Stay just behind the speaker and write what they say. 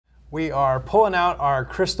We are pulling out our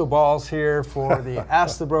crystal balls here for the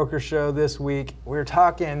Ask the Broker show this week. We're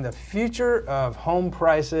talking the future of home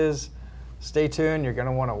prices. Stay tuned. You're going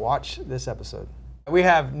to want to watch this episode. We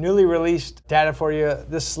have newly released data for you.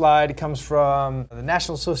 This slide comes from the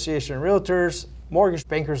National Association of Realtors, Mortgage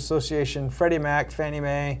Bankers Association, Freddie Mac, Fannie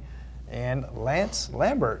Mae, and Lance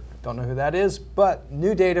Lambert. Don't know who that is, but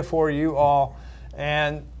new data for you all.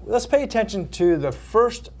 And let's pay attention to the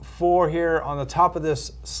first four here on the top of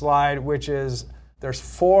this slide, which is there's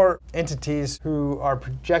four entities who are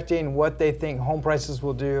projecting what they think home prices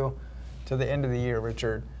will do to the end of the year,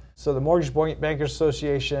 Richard. So the Mortgage Bankers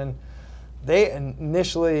Association, they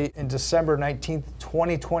initially in December 19th,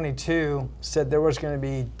 2022 said there was going to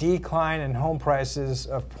be decline in home prices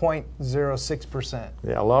of 0.06%.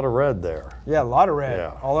 Yeah, a lot of red there. Yeah, a lot of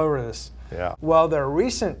red all over this. Yeah. Well, their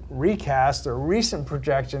recent recast, their recent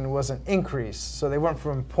projection was an increase. So they went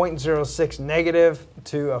from 0.06 negative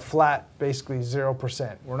to a flat, basically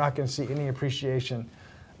 0%. We're not going to see any appreciation.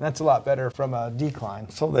 That's a lot better from a decline.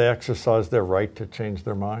 So they exercised their right to change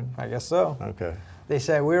their mind? I guess so. Okay. They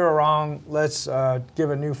say, we were wrong, let's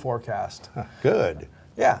give a new forecast. Good.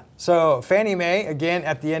 Yeah, so Fannie Mae, again,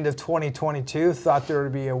 at the end of 2022, thought there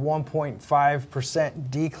would be a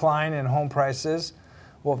 1.5% decline in home prices.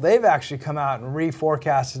 Well, they've actually come out and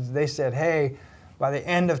reforecasted. They said, hey, by the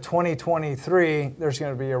end of 2023, there's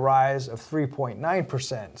going to be a rise of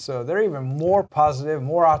 3.9%. So they're even more positive,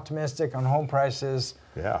 more optimistic on home prices.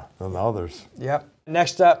 Yeah, than the others. Yep.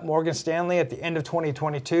 Next up, Morgan Stanley at the end of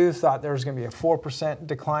 2022 thought there was going to be a 4%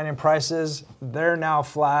 decline in prices. They're now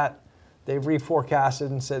flat. They've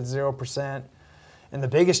reforecasted and said 0%. And the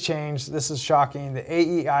biggest change, this is shocking, the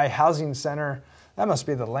AEI Housing Center, that must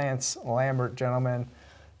be the Lance Lambert gentleman.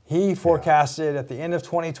 He forecasted at the end of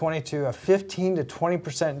 2022 a 15 to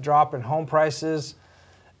 20% drop in home prices,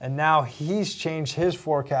 and now he's changed his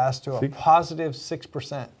forecast to a positive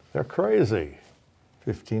 6%. They're crazy,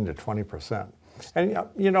 15 to 20%. And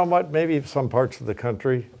you know what, maybe some parts of the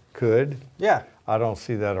country could. Yeah. I don't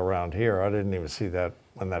see that around here. I didn't even see that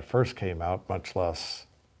when that first came out, much less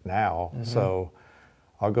now. Mm-hmm. So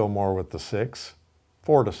I'll go more with the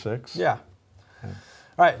 4 to 6. Yeah.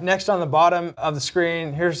 All right, next on the bottom of the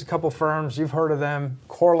screen, here's a couple firms. You've heard of them,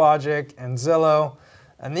 CoreLogic and Zillow.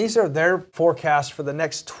 And these are their forecasts for the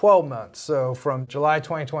next 12 months. So from July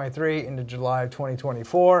 2023 into July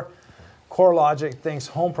 2024, CoreLogic thinks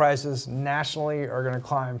home prices nationally are going to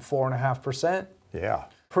climb 4.5%. Yeah.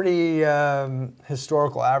 Pretty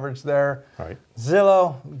historical average there. Right.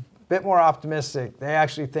 Zillow, a bit more optimistic. They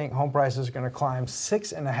actually think home prices are going to climb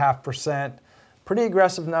 6.5%. Pretty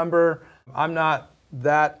aggressive number. I'm not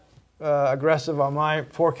that aggressive on my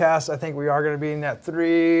forecast. I think we are going to be in that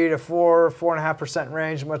 3 to 4.5%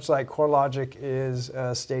 range, much like CoreLogic is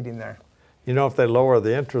stating there. You know, if they lower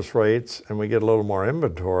the interest rates and we get a little more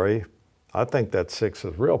inventory, I think that 6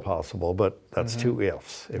 is real possible, but that's two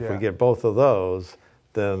ifs. If we get both of those,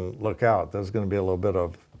 then look out. There's going to be a little bit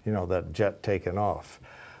of, you know, that jet taking off.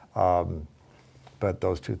 But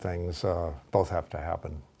those two things both have to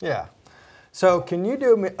happen. Yeah. So can you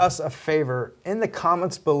do us a favor? In the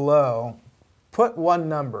comments below, put one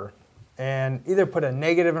number and either put a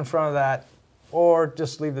negative in front of that or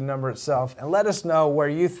just leave the number itself and let us know where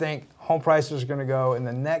you think home prices are going to go in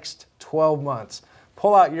the next 12 months.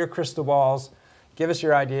 Pull out your crystal balls. Give us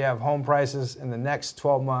your idea of home prices in the next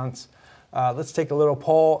 12 months. Let's take a little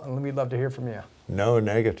poll and we'd love to hear from you. No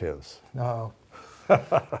negatives. No.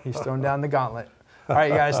 He's throwing down the gauntlet. All right,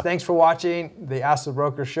 guys, thanks for watching the Ask the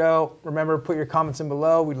Broker show. Remember, put your comments in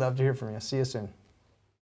below. We'd love to hear from you. See you soon.